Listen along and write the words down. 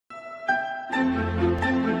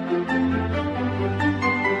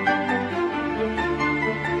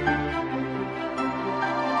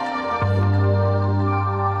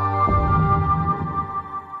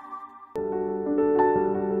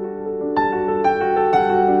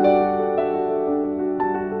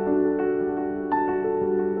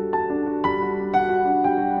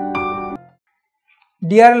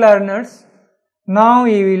Dear learners, now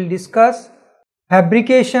we will discuss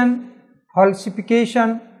fabrication,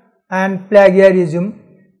 falsification and plagiarism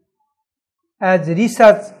as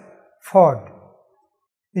research fraud.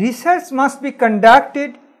 Research must be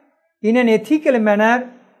conducted in an ethical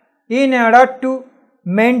manner in order to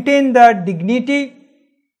maintain the dignity,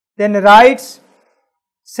 then rights,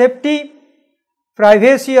 safety,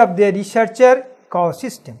 privacy of the researcher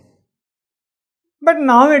ecosystem. But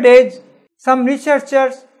nowadays, some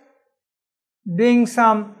researchers doing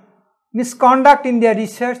some misconduct in their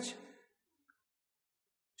research.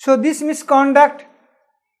 So this misconduct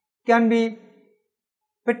can be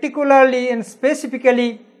particularly and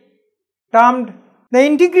specifically termed the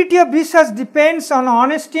integrity of research depends on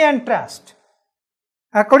honesty and trust.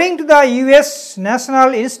 According to the US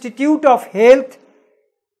National Institute of Health,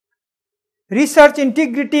 research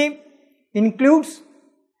integrity includes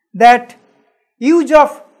that use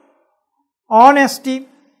of honesty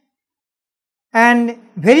and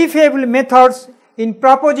verifiable methods in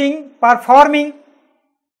proposing, performing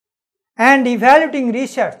and evaluating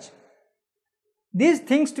research. These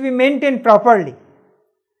things to be maintained properly.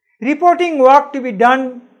 Reporting work to be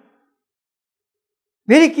done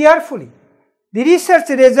very carefully. The research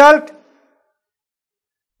result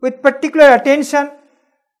with particular attention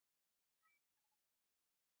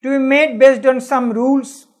to be made based on some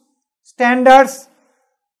rules, standards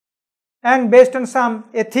and based on some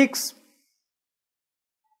ethics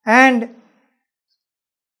and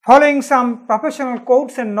following some professional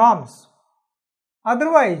codes and norms.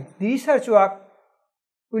 Otherwise, the research work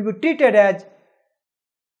will be treated as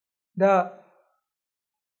the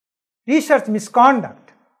research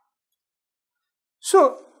misconduct.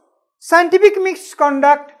 So, scientific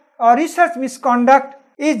misconduct or research misconduct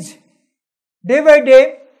is day by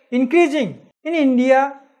day increasing in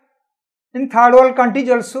India, in third world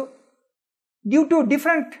countries also, due to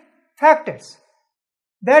different factors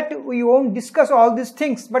that we won't discuss all these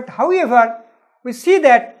things, but however we see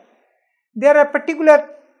that there are particular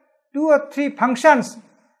 2 or 3 functions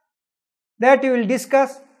that we will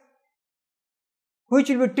discuss which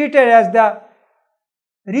will be treated as the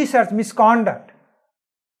research misconduct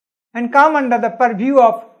and come under the purview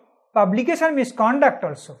of publication misconduct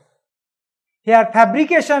also. Here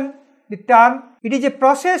fabrication, the term, it is a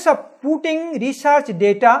process of putting research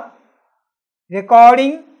data,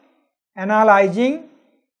 recording, analyzing,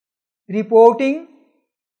 reporting,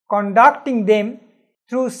 conducting them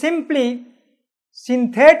through simply,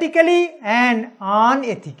 synthetically and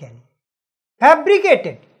unethically.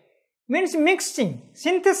 Fabricated means mixing,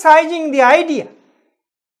 synthesizing the idea,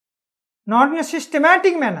 not in a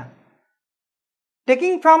systematic manner,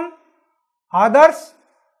 taking from others'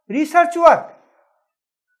 research work.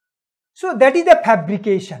 So that is the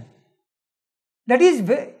fabrication. That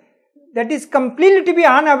is completely to be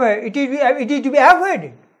unavoided. It is to be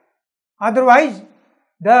avoided. Otherwise,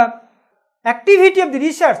 the activity of the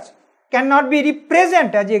research cannot be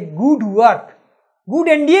represented as a good work, good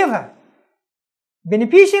endeavor,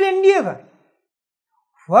 beneficial endeavor.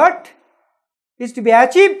 What is to be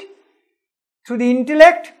achieved through the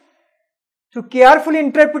intellect, through careful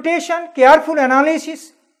interpretation, careful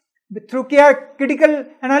analysis, through critical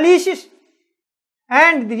analysis,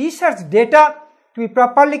 and the research data to be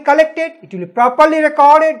properly collected, it will be properly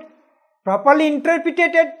recorded, properly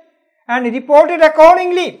interpreted and reported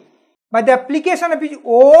accordingly by the application of his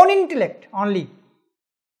own intellect only.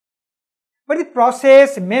 But the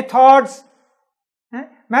process, methods,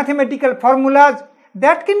 mathematical formulas,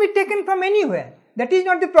 that can be taken from anywhere. That is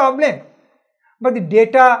not the problem. But the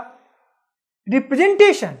data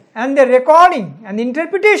representation and the recording and the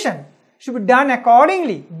interpretation should be done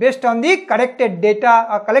accordingly based on the corrected data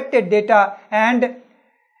or collected data and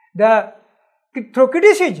the through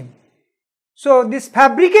criticism. So this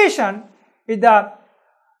fabrication is the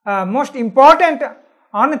most important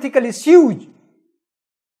unethical issue.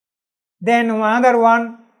 Then another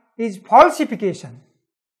one is falsification.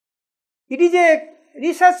 It is a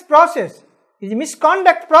research process, it is a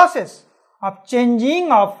misconduct process of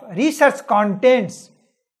changing of research contents,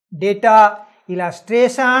 data,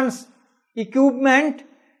 illustrations, equipment,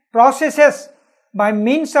 processes by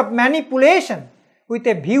means of manipulation with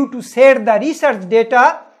a view to share the research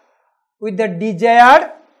data with the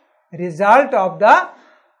desired result of the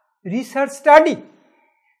research study.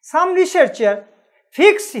 some researcher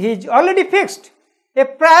already fixed a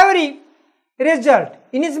priori result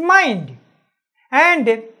in his mind, and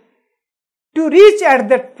to reach at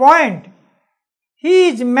that point he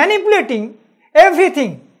is manipulating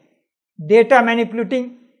everything, data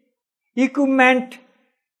manipulating, equipment,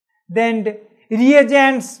 then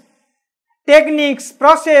reagents, techniques,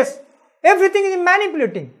 process, everything is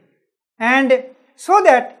manipulating, and so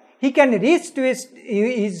that he can reach to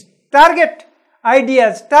his target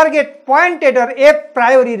ideas, target pointed or a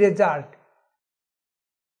priori result.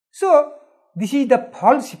 So this is the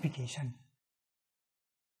falsification.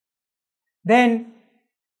 Then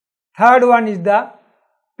third one is the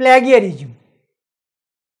plagiarism.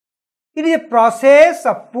 It is a process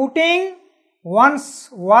of putting one's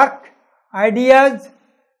work, ideas,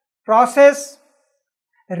 process,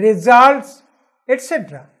 results,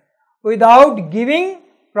 etc. without giving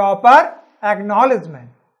proper acknowledgement.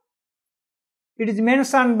 It is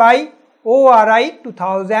mentioned by ORI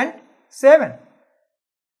 2007.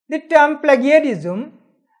 The term plagiarism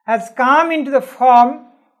has come into the form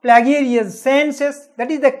plagiarious senses, that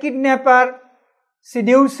is the kidnapper,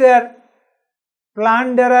 seducer,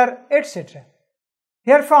 plunderer, etc.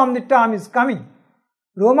 Herefrom the term is coming.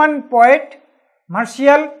 Roman poet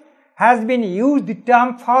Martial has been used the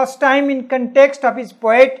term first time in context of his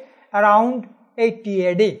poet around 80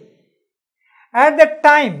 AD. At that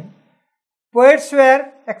time, poets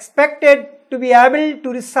were expected to be able to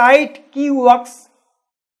recite key works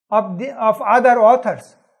of other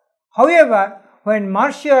authors. However, when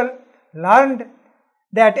Martial learned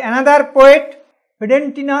that another poet,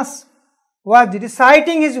 Pedentinus, was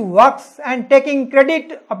reciting his works and taking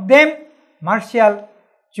credit of them, Martial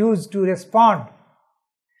chose to respond.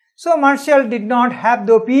 So Martial did not have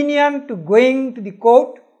the opinion to going to the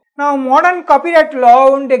court. Now modern copyright law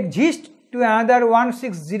won't exist to another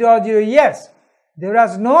 1600 years. There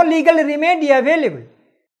was no legal remedy available.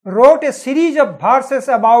 Wrote a series of verses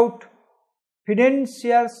about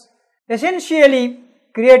Fidensius, essentially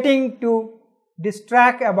creating to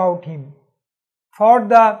distract about him. For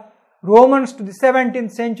the Romans to the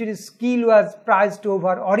 17th century, skill was prized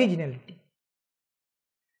over originality.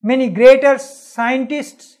 Many greater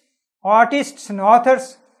scientists, artists and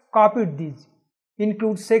authors copied these,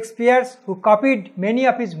 include Shakespeare, who copied many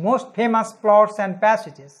of his most famous plots and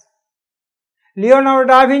passages. Leonardo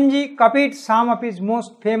da Vinci copied some of his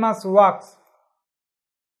most famous works.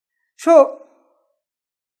 So,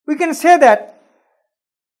 we can say that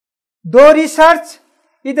though research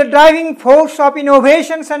is the driving force of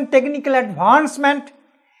innovations and technical advancement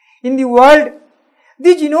in the world,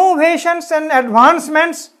 these innovations and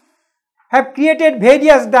advancements have created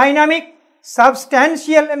various dynamic,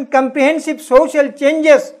 substantial and comprehensive social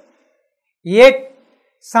changes, yet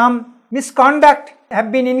some misconduct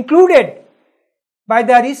have been included by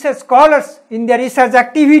the research scholars in their research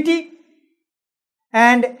activity,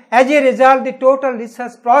 and as a result the total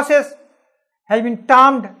research process has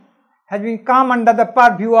come under the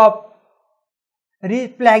purview of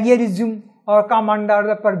plagiarism or come under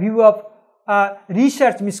the purview of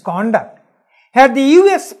research misconduct. Here the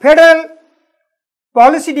US federal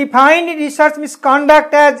policy defined research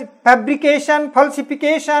misconduct as fabrication,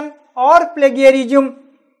 falsification or plagiarism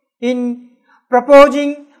in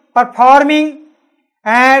proposing, performing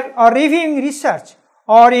or reviewing research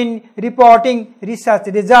or in reporting research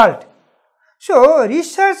result. So,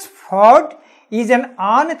 research fraud is an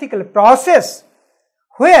unethical process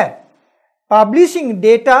where publishing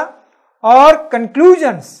data or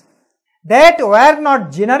conclusions that were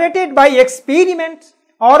not generated by experiments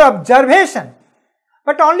or observation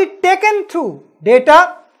but only taken through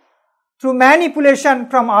data through manipulation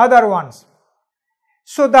from other ones.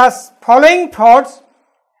 So, thus following frauds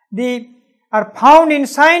are found in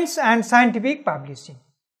science and scientific publishing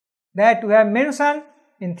that we have mentioned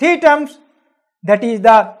in three terms, that is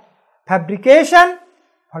the fabrication,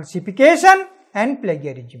 falsification and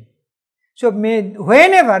plagiarism. So,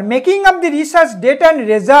 whenever making up the research data and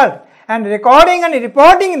result and recording and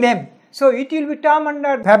reporting them, so it will be termed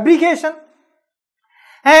under fabrication,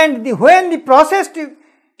 and when the process to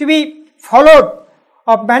be followed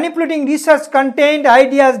of manipulating research content,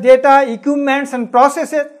 ideas, data, equipments and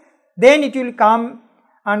processes, then it will come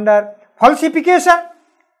under falsification.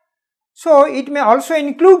 So, it may also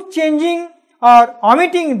include changing or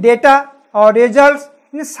omitting data or results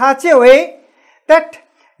in such a way that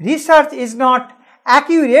research is not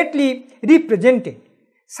accurately represented.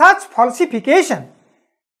 Such falsification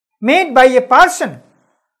made by a person,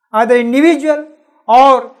 either individual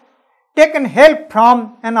or taken help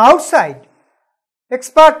from an outside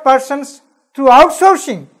expert persons through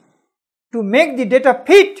outsourcing to make the data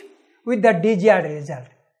fit with the desired result.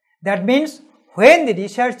 That means when the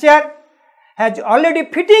researcher has already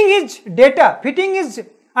fitting his data, fitting his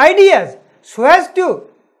ideas so as to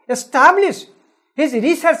establish his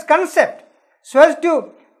research concept, so as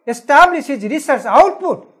to establish his research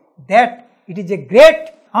output, that it is a great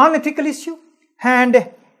unethical issue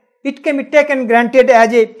and it can be taken granted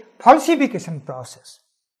as a falsification process.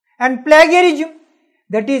 And plagiarism,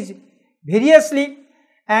 that is variously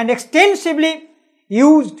and extensively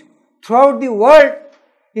used throughout the world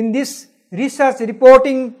in this research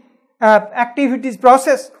reporting activities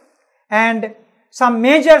process, and some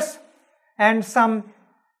measures and some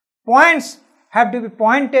points have to be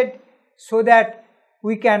pointed so that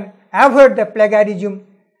we can avoid the plagiarism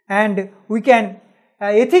and we can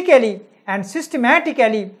ethically and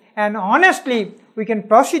systematically and honestly we can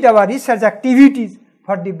proceed our research activities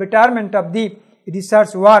for the betterment of the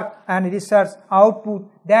research work and research output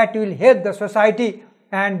that will help the society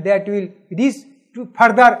and that will reach to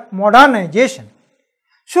further modernization.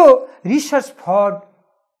 So research for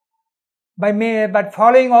by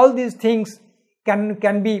following all these things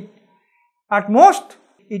can be at most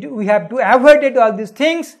we have to avoid all these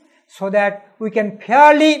things so that we can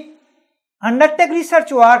fairly undertake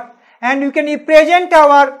research work and we can present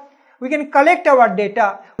we can collect our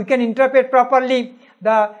data, we can interpret properly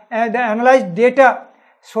the analyzed data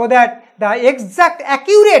so that the exact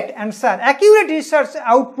accurate answer, accurate research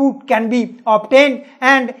output can be obtained,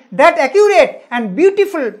 and that accurate and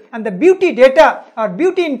beautiful and the beauty data or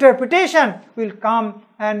beauty interpretation will come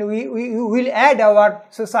and we will add our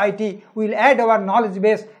society, we will add our knowledge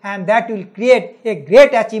base, and that will create a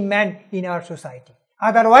great achievement in our society.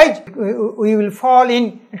 Otherwise, we will fall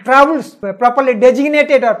in troubles properly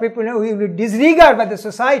designated or people we will disregard by the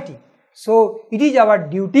society. So it is our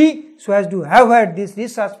duty so as to avoid these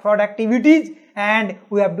research fraud activities, and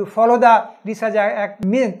we have to follow the research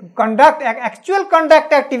actual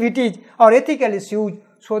conduct activities or ethical issues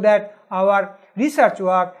so that our research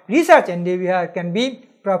work, research endeavor can be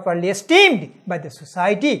properly esteemed by the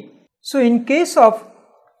society. So in case of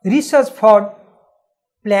research fraud,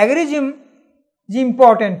 plagiarism is an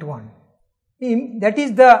important one. That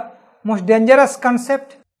is the most dangerous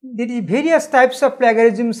concept. There is various types of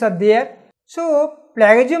plagiarisms are there. So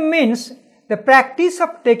plagiarism means the practice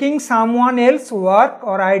of taking someone else's work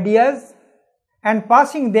or ideas and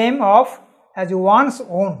passing them off as one's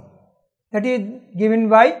own. That is given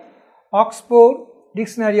by Oxford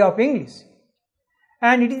Dictionary of English.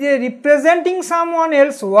 And it is representing someone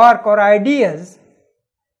else's work or ideas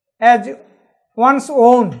as one's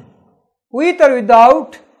own with or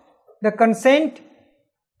without the consent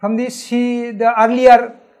from the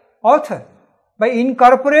earlier author, by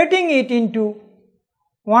incorporating it into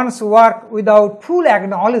one's work without full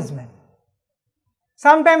acknowledgement.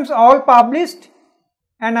 Sometimes all published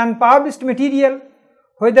and unpublished material,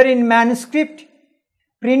 whether in manuscript,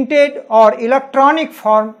 printed or electronic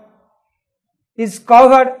form, is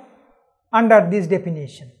covered under this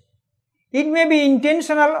definition. It may be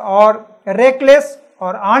intentional or reckless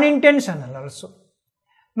or unintentional also.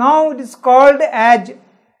 Now it is called as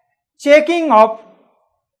checking of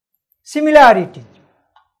similarity.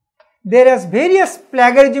 There are various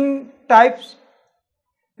plagiarism types,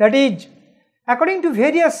 that is, according to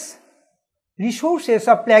various resources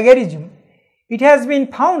of plagiarism, it has been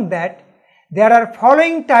found that there are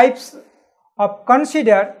following types of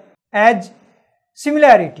considered as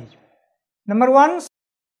similarity. Number one,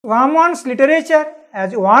 someone's literature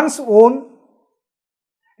as one's own,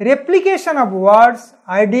 replication of words,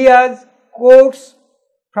 ideas, quotes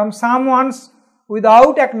from someone's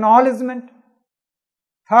without acknowledgement.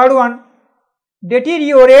 Third one,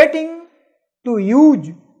 deteriorating to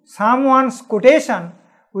use someone's quotation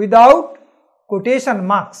without quotation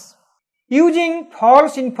marks, using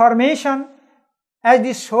false information as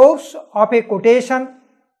the source of a quotation,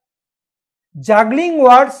 juggling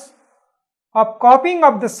words of copying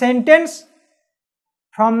of the sentence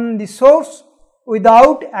from the source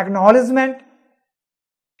without acknowledgement,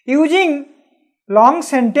 using long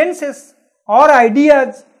sentences or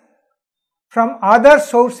ideas from other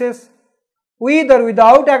sources with or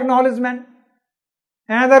without acknowledgement.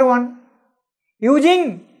 Another one,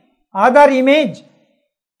 using other image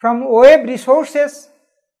from web resources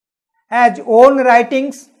as own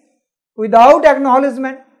writings without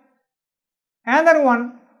acknowledgement. Another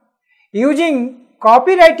one, using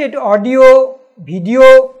copyrighted audio,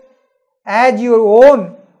 video as your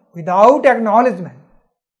own without acknowledgement.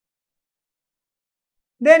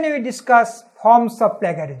 Then we discuss forms of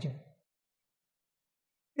plagiarism.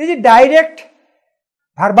 There is a direct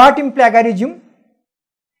verbatim plagiarism,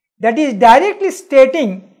 that is directly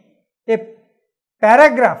stating a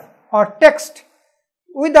paragraph or text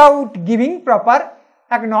without giving proper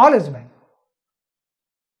acknowledgement.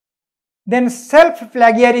 Then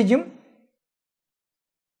self-plagiarism,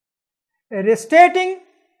 restating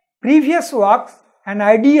previous works and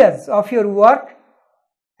ideas of your work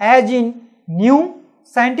as in new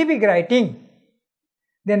scientific writing.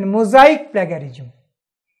 Then mosaic plagiarism,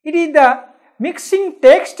 it is the mixing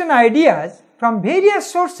text and ideas from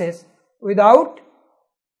various sources without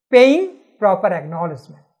paying proper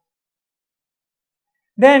acknowledgement.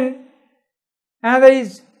 Then another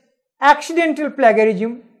is accidental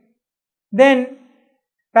plagiarism. Then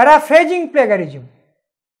paraphrasing plagiarism,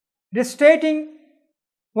 restating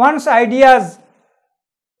one's ideas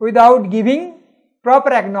without giving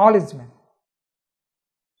proper acknowledgement.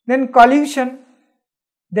 Then collusion,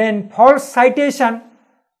 then false citation,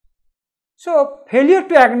 so failure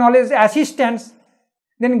to acknowledge assistance,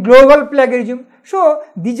 then global plagiarism. So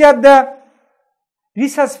these are the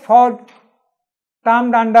research fraud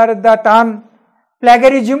termed under the term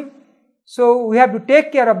plagiarism. So we have to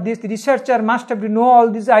take care of this. The researcher must have to know all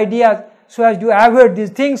these ideas so as to avoid these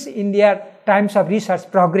things in their times of research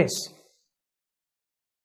progress.